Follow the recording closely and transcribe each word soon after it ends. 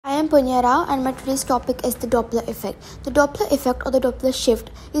Punya and my today's topic is the Doppler effect. The Doppler effect or the Doppler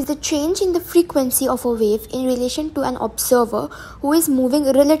shift is the change in the frequency of a wave in relation to an observer who is moving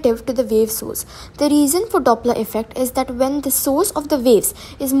relative to the wave source. The reason for Doppler effect is that when the source of the waves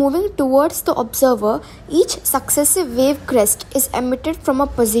is moving towards the observer, each successive wave crest is emitted from a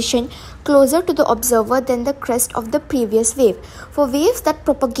position closer to the observer than the crest of the previous wave. For waves that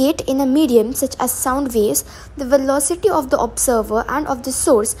propagate in a medium such as sound waves, the velocity of the observer and of the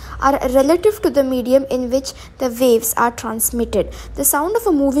source are relative to the medium in which the waves are transmitted. The sound of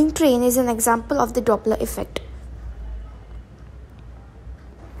a moving train is an example of the Doppler effect.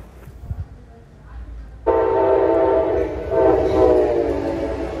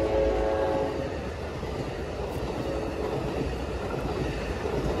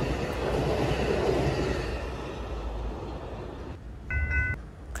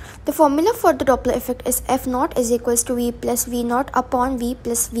 The formula for the Doppler effect is F0 is equals to V plus V0 upon V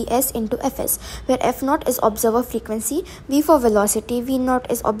plus Vs into Fs, where F0 is observer frequency, V for velocity, V0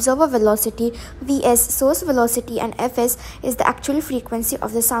 is observer velocity, Vs source velocity, and Fs is the actual frequency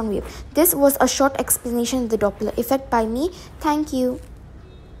of the sound wave. This was a short explanation of the Doppler effect by me. Thank you.